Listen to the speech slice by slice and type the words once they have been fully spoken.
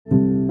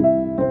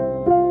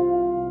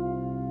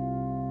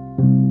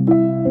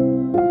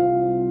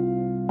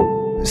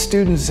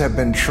Students have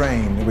been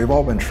trained, we've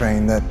all been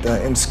trained, that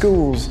in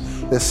schools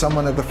there's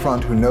someone at the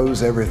front who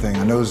knows everything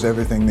and knows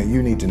everything that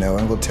you need to know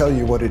and will tell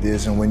you what it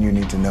is and when you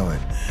need to know it.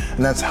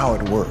 And that's how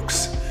it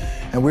works.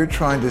 And we're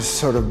trying to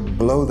sort of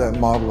blow that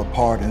model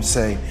apart and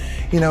say,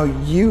 you know,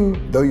 you,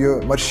 though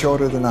you're much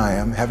shorter than I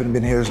am, haven't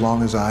been here as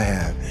long as I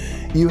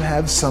have, you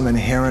have some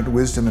inherent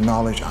wisdom and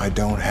knowledge I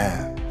don't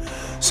have.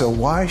 So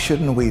why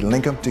shouldn't we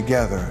link them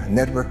together,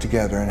 network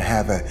together, and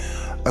have a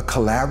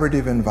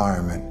collaborative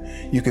environment?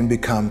 You can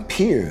become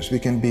peers, we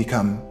can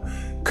become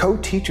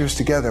co-teachers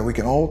together, we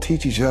can all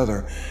teach each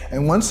other.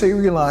 And once they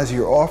realize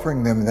you're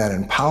offering them that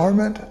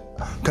empowerment,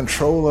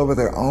 control over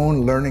their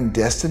own learning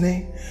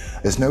destiny,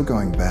 there's no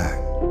going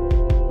back.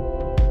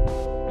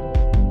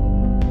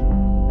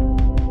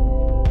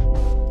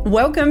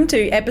 Welcome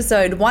to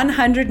episode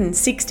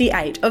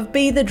 168 of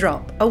Be The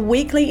Drop, a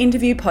weekly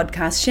interview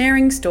podcast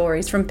sharing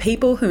stories from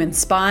people who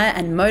inspire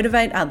and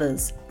motivate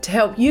others to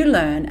help you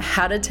learn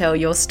how to tell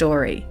your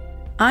story.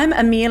 I'm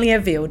Amelia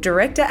Veal,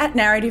 Director at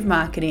Narrative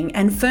Marketing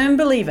and firm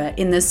believer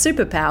in the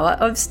superpower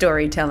of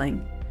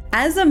storytelling.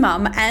 As a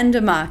mum and a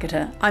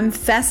marketer, I'm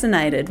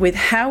fascinated with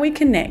how we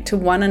connect to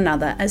one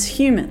another as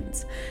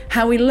humans,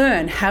 how we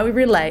learn, how we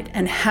relate,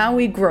 and how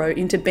we grow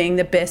into being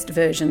the best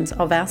versions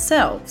of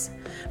ourselves.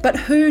 But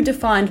who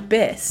defined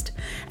best?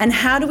 And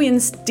how do we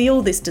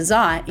instill this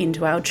desire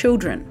into our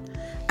children?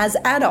 As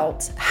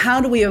adults,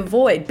 how do we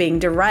avoid being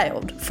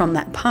derailed from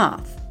that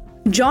path?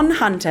 John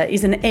Hunter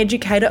is an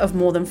educator of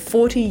more than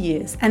 40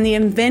 years and the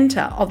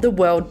inventor of the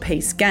World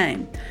Peace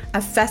Game,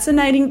 a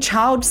fascinating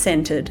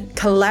child-centered,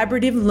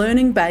 collaborative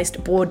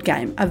learning-based board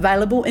game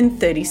available in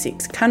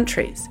 36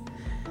 countries.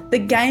 The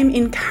game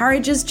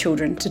encourages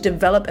children to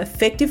develop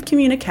effective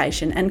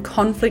communication and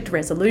conflict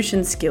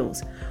resolution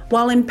skills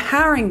while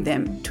empowering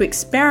them to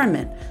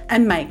experiment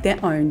and make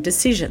their own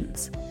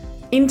decisions.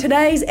 In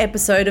today's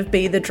episode of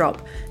Be The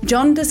Drop,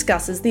 John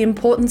discusses the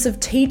importance of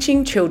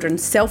teaching children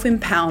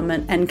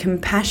self-empowerment and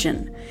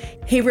compassion.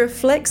 He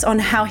reflects on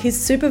how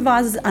his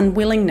supervisor's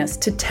unwillingness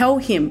to tell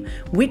him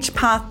which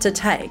path to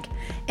take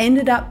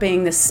ended up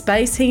being the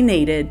space he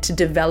needed to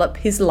develop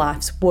his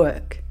life's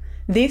work.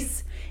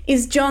 This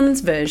is John's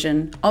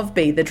version of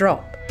Be The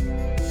Drop.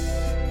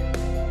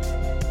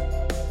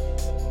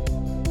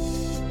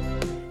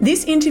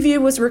 This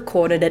interview was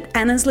recorded at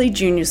Annesley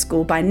Junior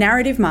School by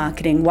Narrative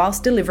Marketing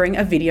whilst delivering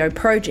a video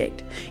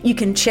project. You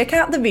can check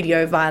out the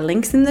video via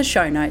links in the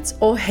show notes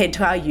or head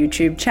to our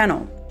YouTube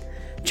channel.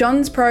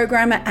 John's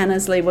program at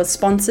Annesley was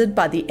sponsored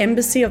by the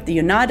Embassy of the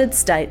United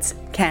States,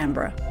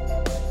 Canberra.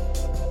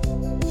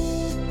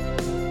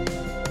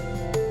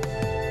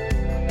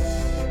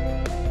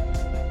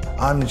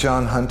 I'm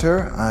John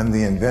Hunter. I'm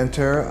the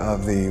inventor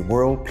of the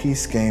World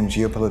Peace Game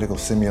geopolitical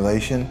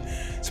simulation.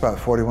 It's about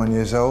 41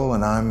 years old,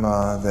 and I'm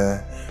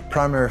the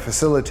primary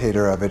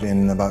facilitator of it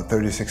in about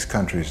 36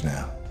 countries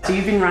now. So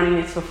you've been running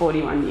this for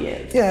 41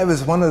 years? Yeah, it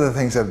was one of the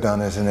things I've done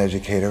as an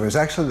educator. It was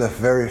actually the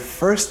very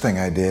first thing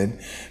I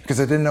did because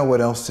I didn't know what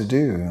else to do.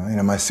 You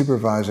know, my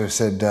supervisor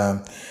said,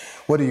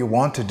 what do you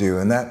want to do?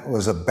 And that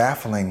was a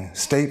baffling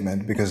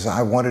statement because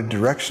I wanted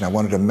direction, I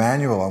wanted a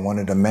manual, I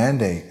wanted a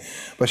mandate,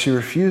 but she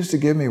refused to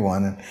give me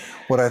one. And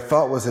what I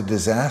thought was a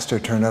disaster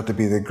turned out to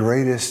be the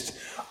greatest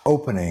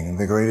opening,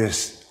 the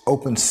greatest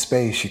open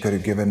space she could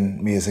have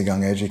given me as a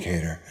young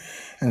educator.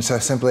 And so I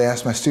simply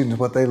asked my students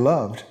what they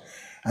loved,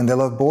 and they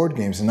loved board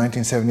games. In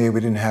 1978, we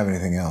didn't have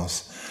anything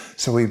else.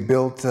 So we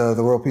built the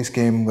World Peace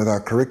Game with our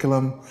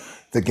curriculum,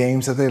 the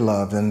games that they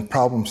loved, and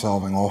problem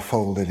solving all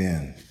folded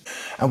in.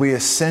 And we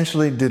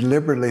essentially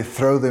deliberately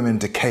throw them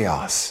into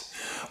chaos.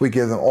 We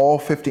give them all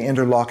 50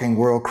 interlocking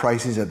world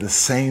crises at the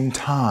same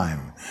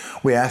time.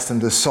 We ask them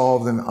to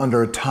solve them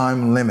under a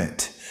time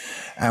limit.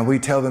 And we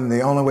tell them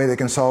the only way they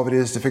can solve it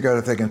is to figure out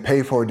if they can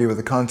pay for it, deal with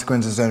the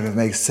consequences, and if it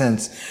makes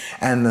sense.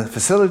 And the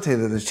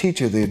facilitator, the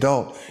teacher, the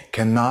adult,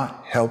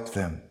 cannot help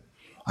them.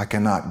 I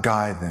cannot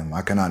guide them.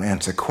 I cannot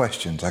answer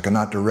questions. I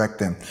cannot direct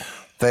them.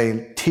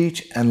 They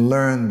teach and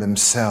learn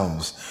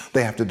themselves.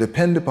 They have to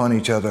depend upon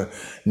each other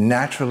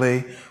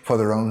naturally for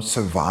their own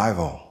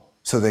survival,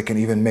 so they can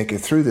even make it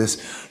through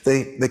this.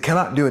 They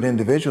cannot do it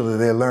individually.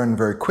 They learn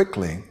very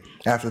quickly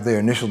after their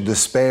initial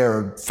despair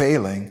of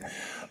failing.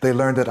 They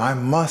learn that I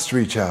must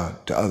reach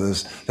out to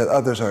others, that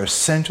others are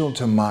essential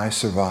to my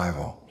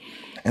survival.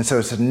 And so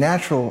it's a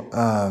natural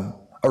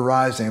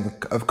arising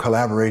of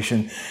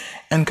collaboration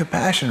and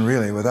compassion,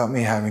 really, without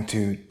me having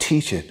to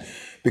teach it,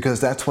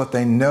 because that's what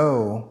they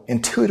know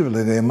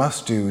intuitively they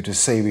must do to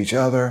save each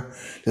other,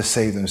 to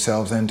save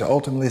themselves, and to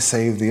ultimately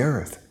save the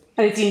earth.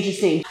 And it's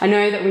interesting. I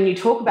know that when you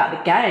talk about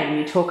the game,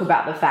 you talk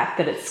about the fact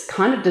that it's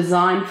kind of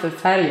designed for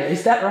failure.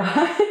 Is that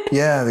right?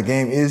 Yeah, the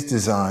game is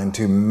designed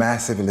to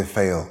massively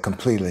fail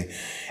completely.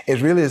 It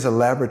really is a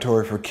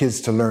laboratory for kids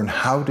to learn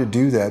how to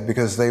do that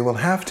because they will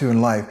have to in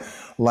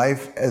life.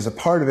 Life, as a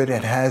part of it,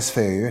 it has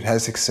failure, it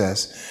has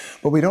success,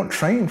 but we don't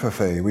train for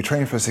failure. We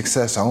train for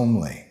success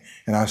only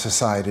in our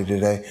society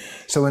today.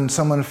 So when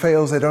someone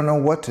fails, they don't know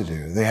what to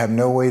do. They have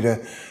no way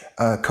to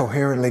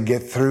coherently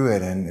get through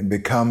it and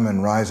become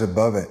and rise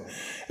above it.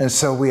 And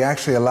so we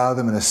actually allow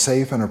them in a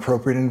safe and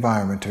appropriate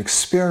environment to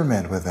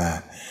experiment with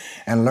that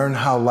and learn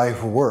how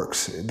life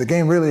works. The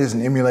game really is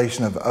an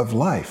emulation of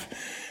life.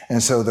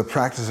 And so the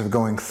practice of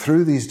going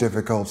through these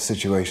difficult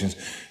situations,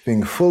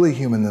 being fully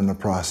human in the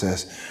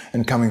process,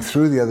 and coming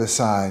through the other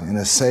side in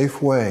a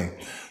safe way,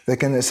 they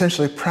can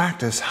essentially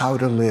practice how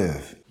to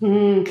live.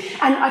 And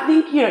I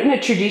think, in a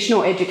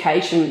traditional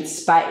education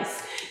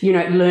space,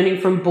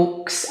 learning from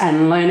books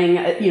and learning,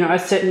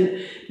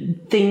 certain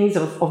things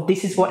of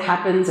this is what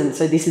happens and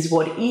so this is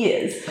what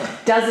is,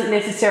 doesn't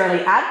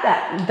necessarily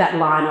add that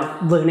line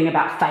of learning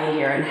about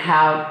failure and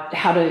how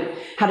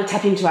to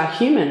tap into our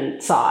human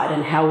side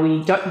and how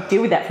we don't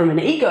deal with that from an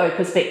ego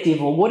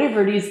perspective or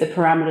whatever it is, the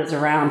parameters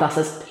around us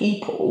as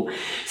people.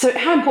 So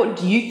how important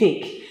do you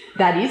think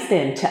that is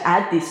then to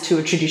add this to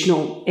a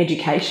traditional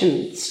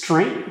education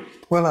stream?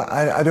 Well,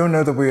 I don't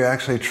know that we're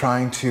actually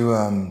trying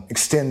to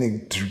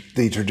extend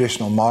the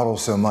traditional model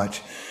so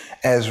much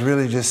as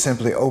really just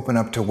simply open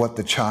up to what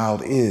the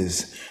child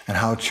is and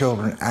how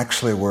children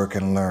actually work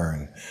and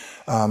learn.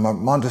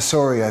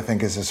 Montessori, I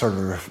think, is a sort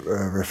of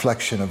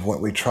reflection of what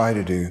we try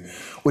to do,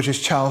 which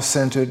is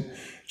child-centered,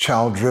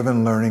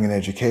 child-driven learning and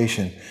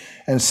education.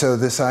 And so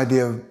this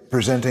idea of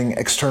presenting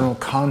external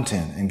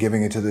content and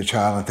giving it to the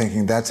child and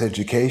thinking that's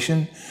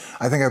education,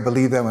 I think I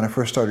believed that when I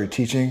first started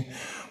teaching.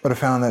 But I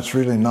found that's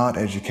really not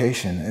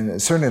education, and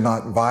it's certainly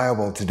not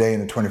viable today in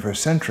the 21st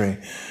century.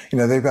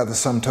 They've got the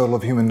sum total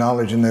of human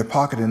knowledge in their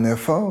pocket in their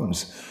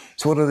phones.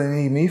 So what do they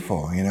need me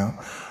for,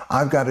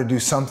 I've got to do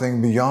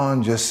something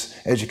beyond just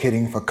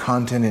educating for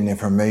content and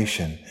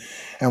information.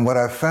 And what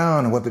I've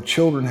found, what the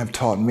children have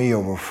taught me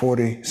over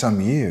 40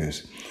 some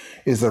years,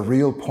 is the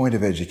real point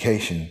of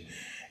education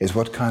is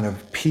what kind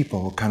of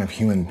people, what kind of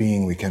human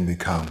being we can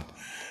become.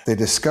 They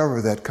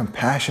discover that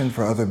compassion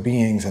for other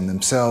beings and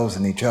themselves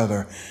and each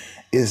other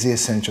is the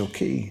essential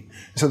key.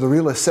 So the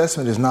real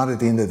assessment is not at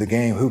the end of the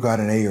game who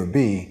got an A or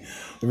B.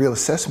 The real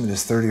assessment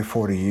is 30 or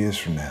 40 years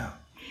from now.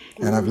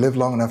 And I've lived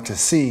long enough to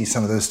see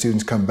some of those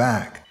students come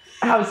back.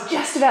 I was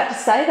just about to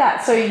say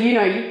that. So,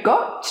 you've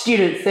got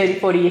students 30,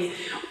 40 years.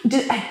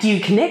 Do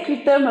you connect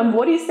with them and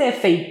what is their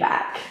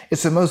feedback?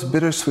 It's the most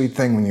bittersweet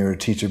thing when you're a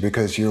teacher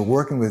because you're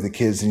working with the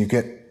kids and you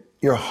get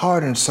your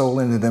heart and soul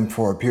into them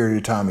for a period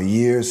of time, a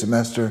year,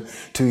 semester,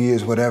 2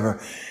 years,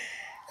 whatever,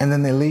 and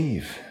then they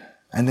leave.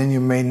 And then you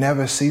may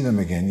never see them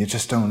again. You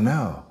just don't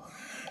know.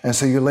 And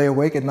so you lay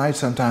awake at night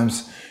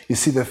sometimes, you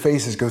see their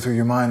faces go through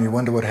your mind, you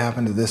wonder what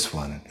happened to this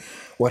one,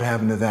 what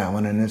happened to that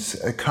one. And it's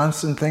a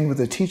constant thing with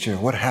the teacher,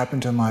 what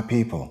happened to my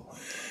people?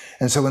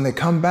 And so when they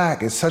come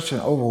back, it's such an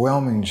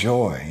overwhelming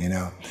joy,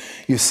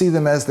 You see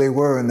them as they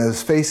were, and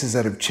those faces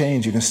that have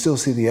changed, you can still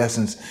see the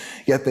essence,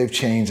 yet they've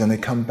changed, and they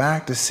come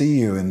back to see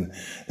you, and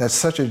that's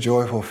such a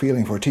joyful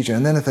feeling for a teacher.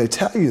 And then if they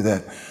tell you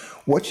that,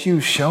 what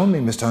you've shown me,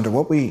 Mr. Hunter,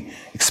 what we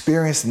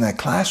experienced in that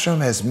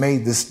classroom has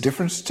made this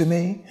difference to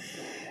me.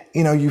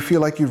 You feel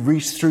like you've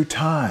reached through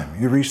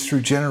time, you reached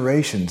through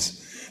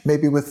generations,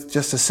 maybe with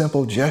just a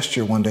simple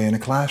gesture one day in a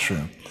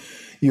classroom.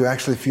 You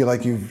actually feel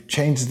like you've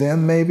changed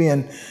them maybe,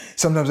 and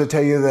sometimes I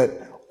tell you that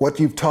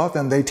what you've taught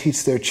them, they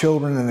teach their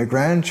children and their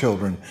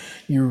grandchildren.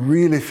 You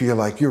really feel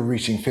like you're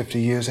reaching 50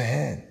 years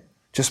ahead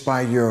just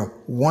by your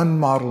one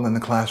model in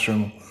the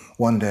classroom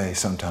one day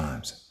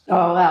sometimes.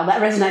 Oh, wow,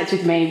 that resonates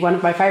with me. One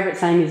of my favourite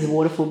sayings is the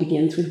waterfall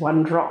begins with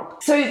one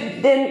drop. So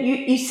then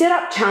you set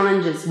up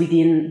challenges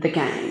within the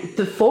game.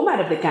 The format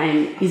of the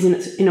game is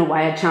in a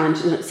way a challenge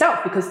in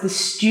itself because the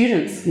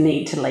students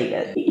need to lead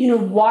it.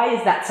 Why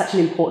is that such an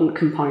important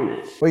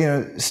component?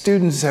 Well,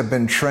 students have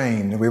been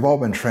trained, we've all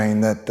been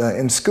trained that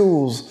in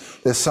schools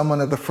there's someone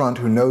at the front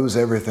who knows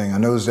everything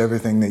and knows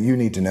everything that you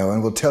need to know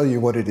and will tell you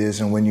what it is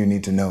and when you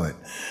need to know it.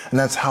 And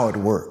that's how it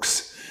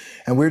works.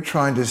 And we're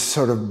trying to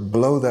sort of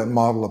blow that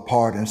model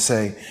apart and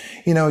say,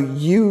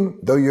 you,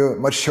 though you're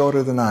much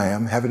shorter than I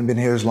am, haven't been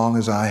here as long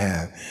as I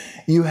have,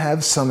 you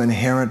have some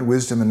inherent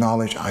wisdom and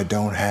knowledge I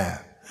don't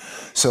have.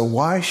 So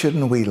why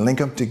shouldn't we link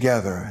them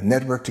together,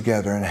 network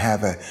together, and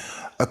have a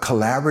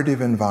collaborative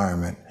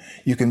environment?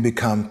 You can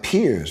become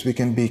peers. We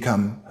can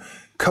become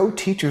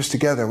co-teachers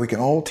together. We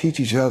can all teach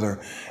each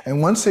other.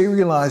 And once they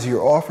realize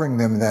you're offering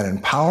them that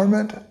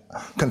empowerment,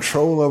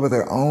 control over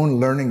their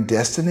own learning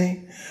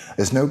destiny,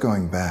 there's no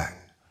going back.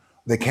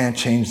 They can't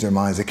change their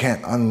minds. They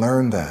can't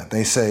unlearn that.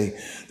 They say,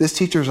 this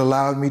teacher's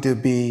allowed me to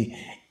be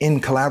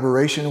in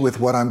collaboration with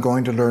what I'm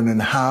going to learn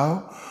and how.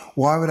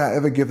 Why would I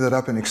ever give that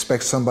up and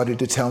expect somebody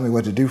to tell me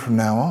what to do from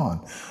now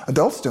on?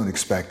 Adults don't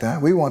expect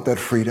that. We want that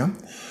freedom.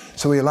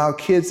 So we allow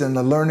kids, and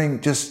the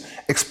learning just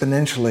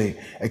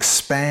exponentially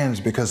expands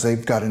because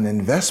they've got an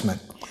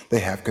investment. They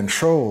have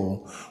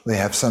control. They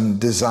have some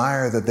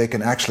desire that they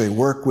can actually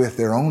work with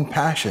their own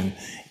passion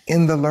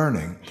in the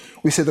learning.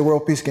 We say the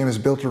World Peace Game is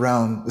built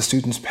around the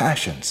students'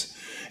 passions.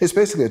 It's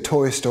basically a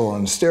toy store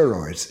on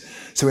steroids.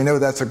 So we know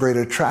that's a great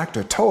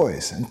attractor,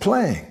 toys and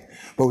playing.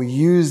 But we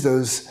use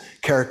those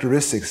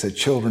characteristics that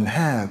children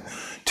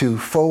have to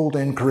fold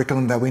in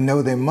curriculum that we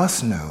know, they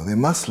must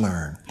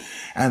learn.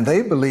 And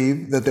they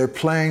believe that they're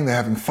playing, they're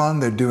having fun,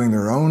 they're doing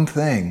their own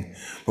thing,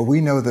 but we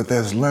know that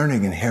there's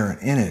learning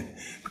inherent in it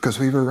because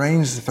we've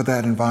arranged for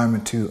that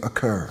environment to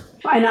occur.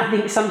 And I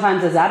think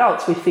sometimes as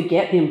adults we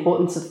forget the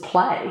importance of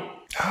play.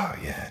 Oh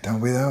yeah, don't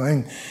we though?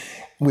 And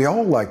we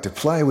all like to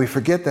play. We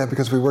forget that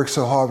because we work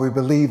so hard. We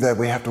believe that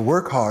we have to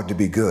work hard to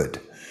be good.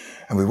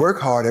 And we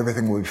work hard,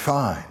 everything will be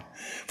fine.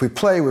 If we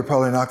play, we're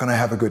probably not going to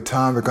have a good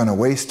time. We're going to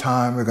waste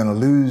time. We're going to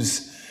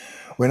lose.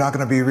 We're not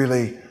going to be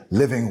really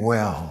living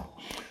well.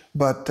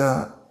 But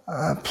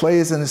play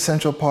is an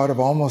essential part of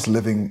almost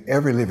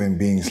every living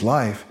being's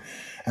life.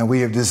 And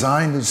we have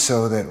designed it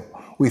so that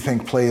we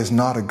think play is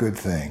not a good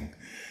thing.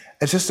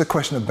 It's just a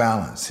question of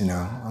balance,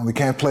 We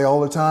can't play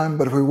all the time,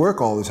 but if we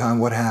work all the time,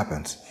 what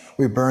happens?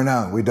 We burn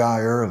out, we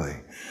die early.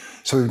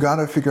 So we've got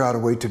to figure out a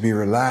way to be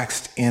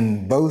relaxed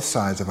in both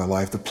sides of our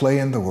life, the play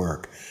and the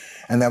work,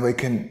 and that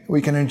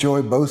we can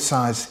enjoy both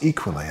sides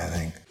equally, I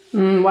think.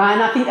 Well,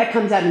 and I think that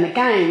comes out in the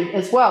game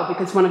as well,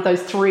 because one of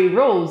those 3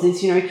 rules is,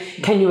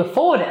 can you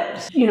afford it?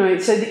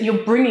 So that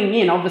you're bringing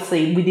in,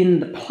 obviously, within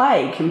the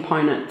play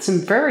component, some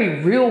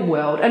very real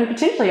world, and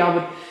potentially I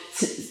would,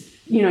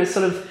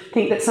 sort of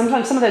think that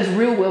sometimes some of those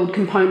real world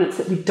components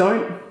that we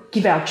don't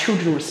give our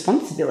children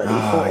responsibility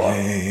for.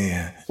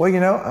 Yeah.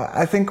 Well,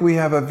 I think we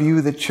have a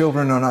view that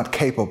children are not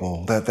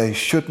capable, that they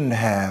shouldn't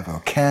have or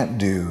can't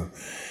do.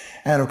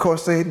 And of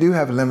course, they do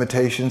have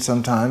limitations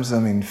sometimes,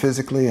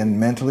 physically and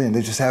mentally, and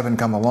they just haven't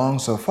come along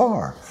so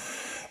far.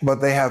 But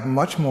they have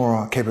much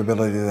more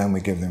capability than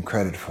we give them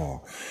credit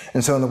for.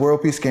 And so in the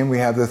World Peace Game, we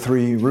have the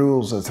 3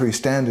 rules, the 3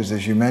 standards,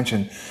 as you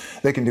mentioned.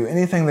 They can do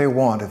anything they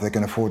want if they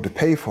can afford to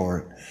pay for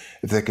it,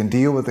 if they can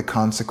deal with the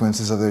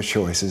consequences of their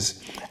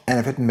choices, and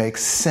if it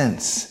makes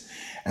sense.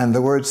 And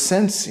the word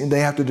sense,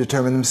 they have to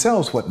determine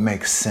themselves what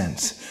makes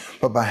sense.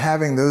 But by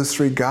having those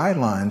 3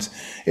 guidelines,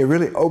 it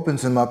really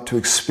opens them up to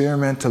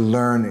experiment, to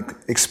learn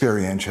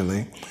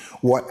experientially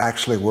what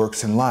actually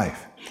works in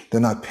life.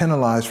 They're not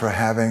penalized for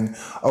having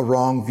a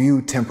wrong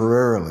view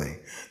temporarily.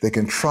 They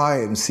can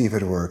try it and see if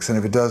it works, and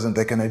if it doesn't,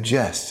 they can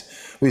adjust.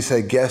 We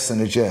say guess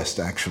and adjust,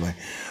 actually.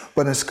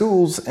 But in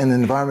schools and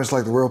in environments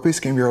like the World Peace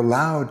Game, you're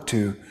allowed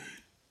to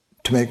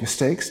make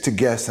mistakes, to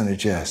guess and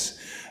adjust.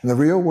 In the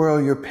real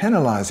world, you're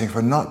penalizing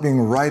for not being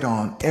right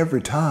on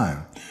every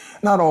time.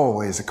 Not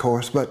always, of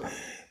course, but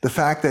the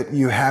fact that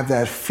you have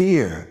that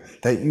fear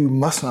that you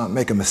must not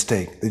make a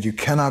mistake, that you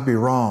cannot be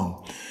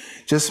wrong,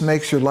 just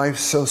makes your life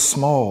so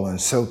small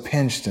and so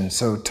pinched and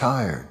so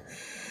tired.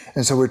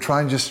 And so we're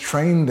trying to just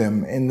train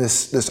them in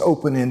this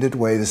open-ended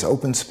way, this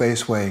open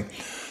space way,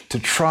 to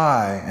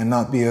try and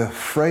not be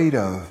afraid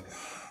of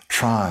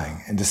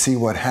trying and to see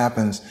what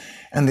happens.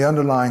 And the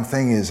underlying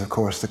thing is, of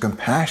course, the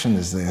compassion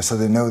is there, so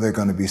they know they're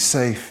going to be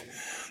safe.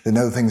 They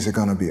know things are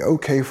going to be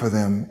okay for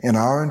them in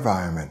our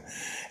environment.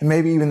 And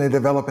maybe even they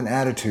develop an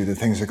attitude that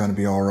things are going to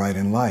be all right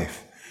in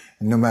life.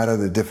 And no matter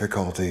the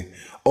difficulty,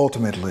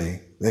 ultimately,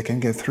 they can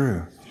get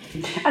through.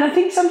 And I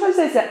think sometimes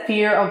there's that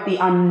fear of the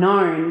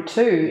unknown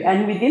too.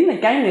 And within the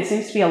game, there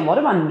seems to be a lot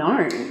of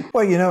unknown.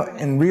 Well,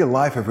 in real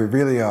life, if we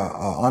really are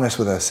honest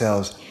with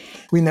ourselves,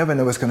 we never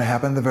know what's going to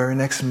happen the very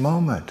next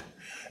moment.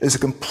 There's a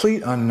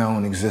complete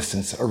unknown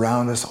existence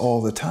around us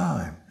all the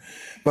time.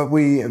 But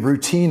we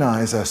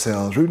routinize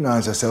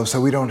ourselves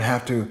so we don't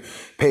have to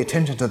pay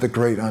attention to the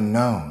great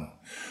unknown.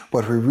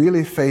 But if we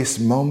really face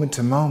moment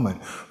to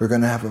moment, we're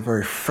going to have a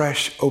very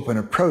fresh, open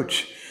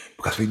approach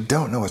because we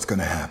don't know what's going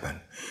to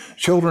happen.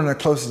 Children are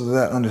closer to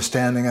that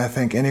understanding, I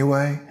think,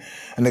 anyway,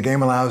 and the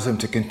game allows them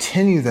to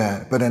continue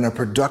that, but in a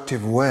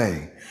productive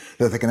way,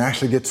 that they can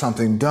actually get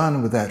something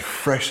done with that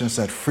freshness,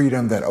 that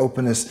freedom, that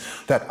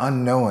openness, that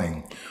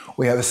unknowing.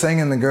 We have a saying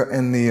in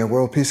the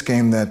World Peace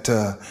Game that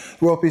the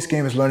World Peace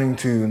Game is learning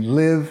to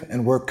live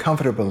and work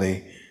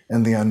comfortably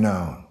in the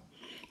unknown,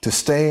 to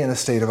stay in a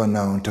state of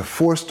unknown, to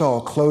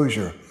forestall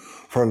closure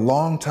for a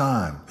long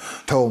time,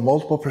 to hold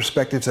multiple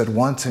perspectives at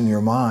once in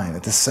your mind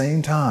at the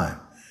same time,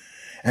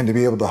 and to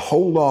be able to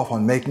hold off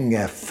on making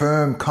a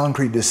firm,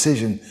 concrete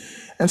decision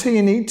until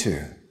you need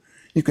to.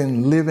 You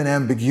can live in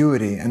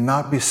ambiguity and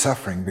not be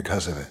suffering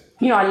because of it.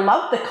 I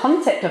love the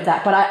concept of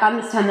that, but I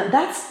understand that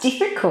that's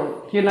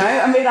difficult, I'm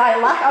a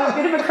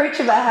bit of a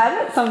creature of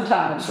habit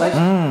sometimes.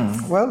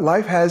 Well,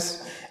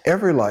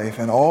 every life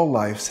and all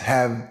lives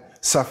have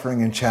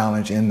suffering and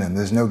challenge in them.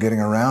 There's no getting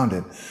around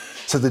it.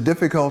 So the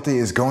difficulty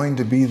is going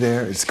to be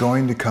there, it's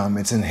going to come,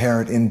 it's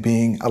inherent in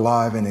being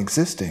alive and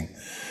existing.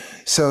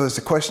 So it's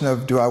a question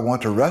of, do I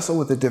want to wrestle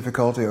with the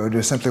difficulty or do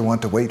I simply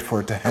want to wait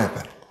for it to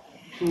happen?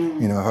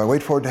 If I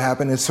wait for it to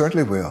happen, it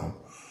certainly will.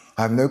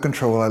 I have no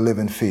control, I live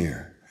in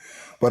fear.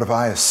 But if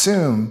I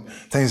assume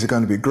things are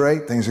going to be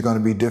great, things are going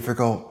to be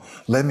difficult,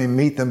 let me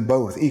meet them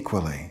both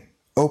equally,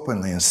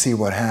 openly, and see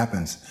what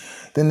happens.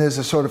 Then there's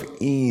a sort of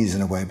ease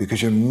in a way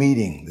because you're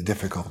meeting the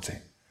difficulty,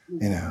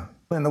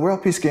 In the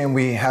World Peace Game,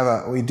 we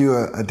do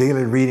a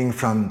daily reading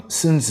from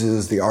Sun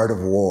Tzu's The Art of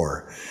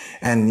War.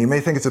 And you may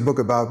think it's a book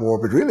about war,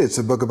 but really it's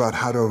a book about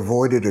how to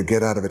avoid it or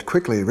get out of it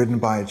quickly, written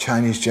by a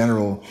Chinese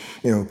general,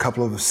 a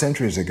couple of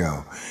centuries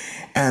ago.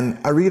 And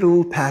I read a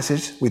little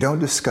passage, we don't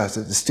discuss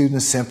it, the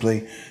students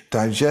simply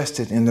digest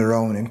it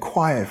in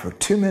quiet for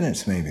 2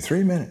 minutes, maybe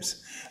 3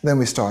 minutes. Then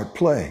we start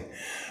play.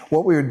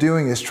 What we're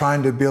doing is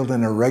trying to build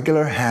in a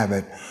regular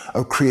habit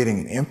of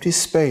creating an empty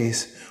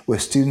space where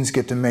students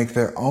get to make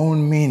their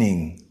own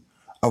meaning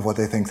of what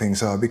they think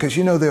things are. Because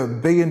there are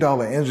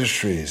billion-dollar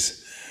industries,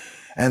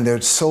 and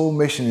their sole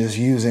mission is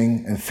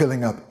using and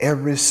filling up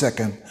every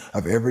second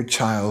of every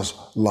child's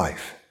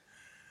life.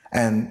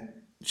 And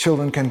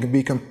children can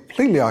be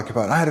completely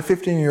occupied. I had a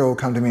 15-year-old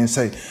come to me and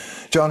say,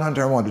 John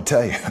Hunter, I want to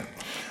tell you,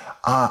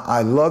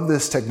 I love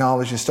this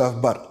technology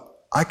stuff, but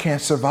I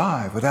can't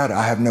survive without it.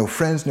 I have no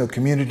friends, no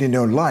community,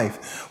 no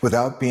life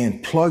without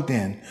being plugged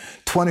in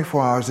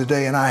 24 hours a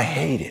day, and I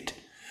hate it.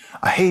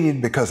 I hate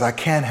it because I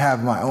can't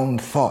have my own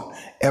thought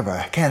ever.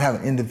 I can't have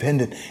an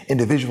independent,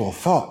 individual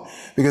thought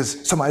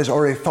because somebody's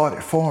already thought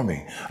it for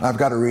me. And I've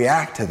got to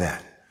react to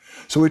that.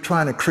 So we're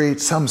trying to create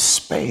some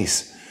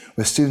space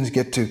where students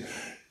get to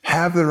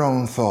have their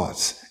own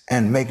thoughts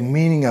and make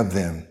meaning of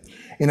them.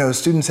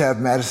 Students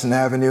have Madison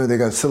Avenue, they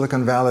got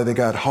Silicon Valley, they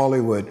got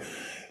Hollywood,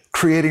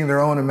 creating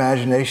their own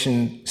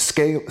imagination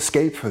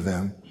escape for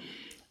them.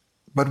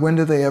 But when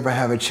do they ever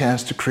have a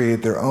chance to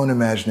create their own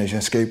imagination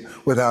escape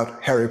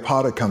without Harry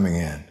Potter coming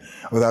in,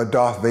 without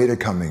Darth Vader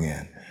coming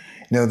in?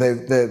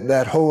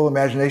 That whole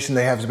imagination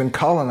they have has been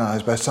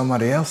colonized by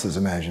somebody else's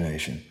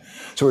imagination.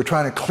 So we're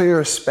trying to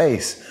clear a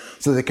space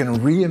so they can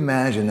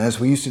reimagine, as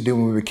we used to do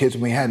when we were kids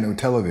when we had no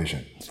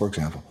television, for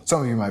example.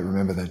 Some of you might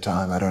remember that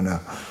time, I don't know.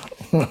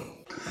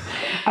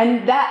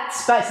 And that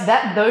space,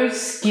 those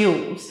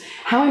skills,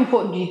 how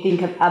important do you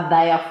think are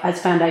they as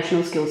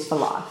foundational skills for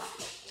life?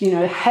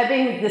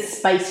 Having the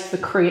space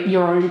for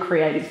your own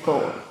creative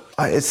thought.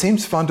 It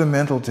seems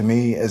fundamental to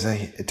me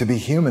to be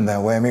human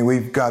that way. I mean,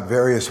 we've got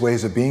various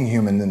ways of being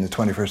human in the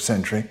 21st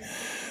century,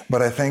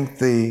 but I think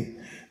the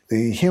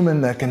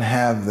human that can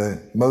have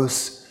the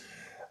most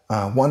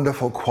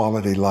wonderful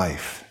quality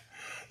life,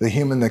 the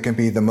human that can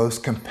be the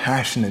most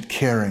compassionate,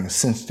 caring,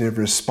 sensitive,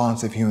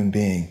 responsive human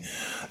being,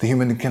 the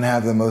human that can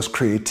have the most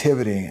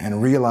creativity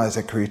and realize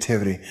that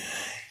creativity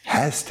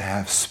has to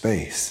have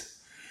space.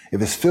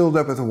 If it's filled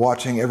up with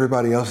watching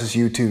everybody else's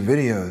YouTube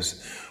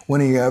videos,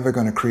 when are you ever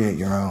going to create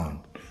your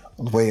own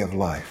way of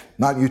life?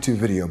 Not YouTube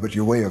video, but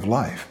your way of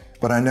life.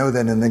 But I know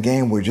that in the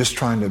game, we're just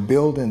trying to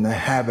build in the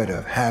habit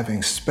of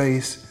having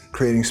space,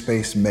 creating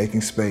space, making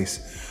space.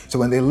 So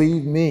when they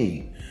leave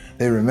me,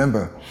 they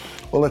remember,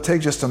 well, it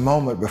takes just a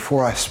moment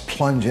before I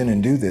plunge in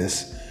and do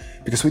this,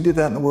 because we did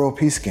that in the World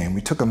Peace Game.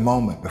 We took a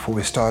moment before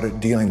we started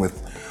dealing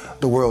with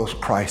the world's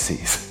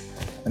crises,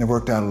 and it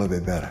worked out a little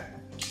bit better.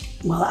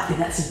 Well, I think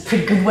that's a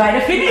pretty good way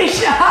to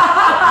finish.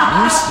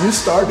 You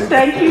started.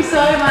 Thank you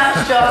so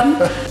much, John.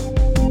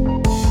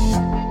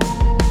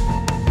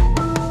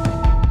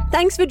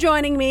 Thanks for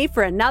joining me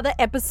for another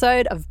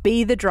episode of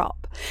Be The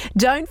Drop.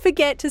 Don't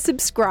forget to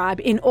subscribe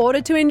in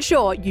order to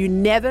ensure you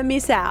never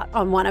miss out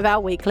on one of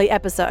our weekly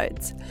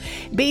episodes.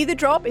 Be The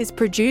Drop is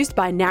produced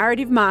by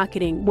Narrative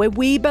Marketing, where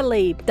we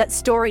believe that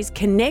stories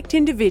connect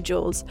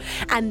individuals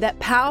and that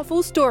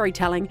powerful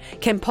storytelling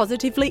can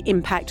positively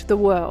impact the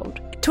world.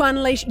 To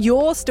unleash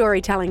your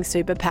storytelling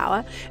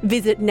superpower,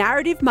 visit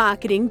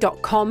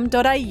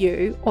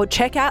narrativemarketing.com.au or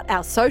check out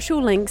our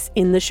social links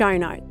in the show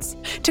notes.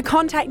 To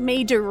contact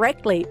me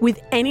directly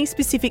with any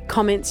specific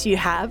comments you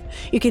have,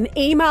 you can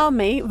email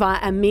me via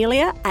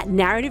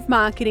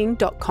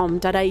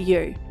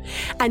amelia@narrativemarketing.com.au.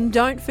 And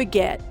don't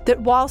forget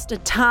that whilst a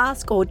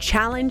task or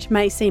challenge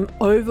may seem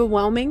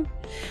overwhelming,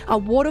 a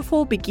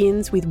waterfall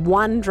begins with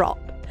one drop.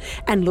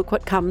 And look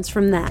what comes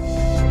from that.